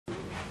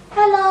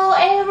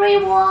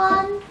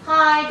everyone!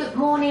 Hi, good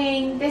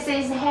morning. This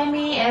is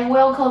Himy and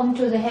welcome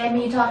to the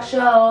Himy Talk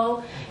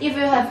Show. If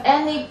you have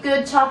any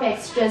good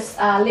topics, just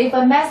leave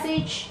a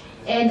message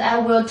and I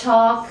will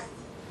talk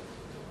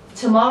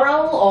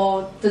tomorrow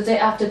or the day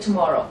after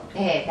tomorrow.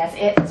 Okay, that's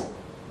it.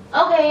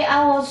 Okay,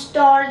 I will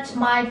start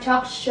my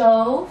talk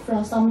show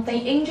from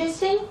something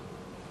interesting.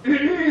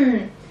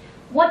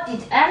 What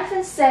did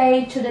elephant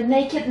say to the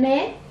naked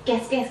man?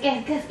 Guess.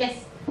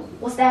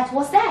 What's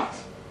that?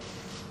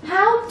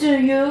 How do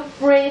you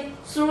breathe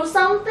through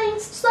something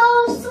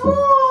so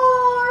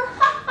small?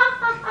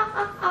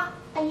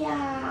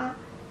 Yeah.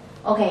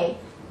 Okay,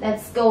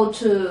 let's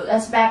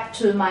back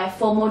to my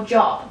formal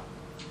job.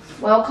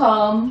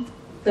 Welcome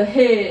the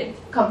head.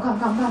 Come.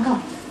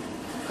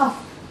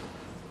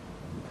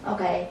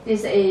 Okay,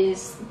 this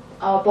is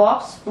our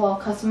box for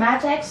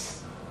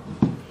cosmetics.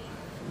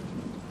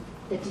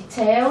 The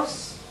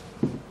details.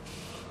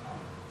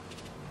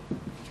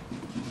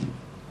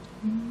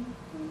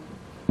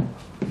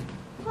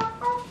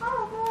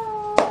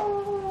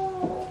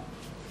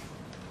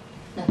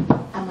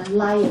 I'm a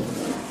lion.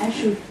 I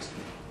should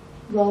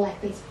roll like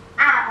this.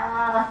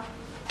 Ah!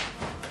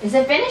 Is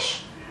it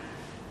finished?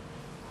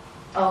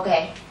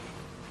 Okay.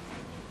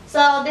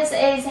 So this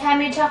is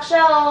Himy Talk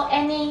Show.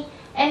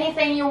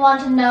 Anything you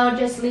want to know,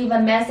 just leave a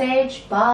message. Bye.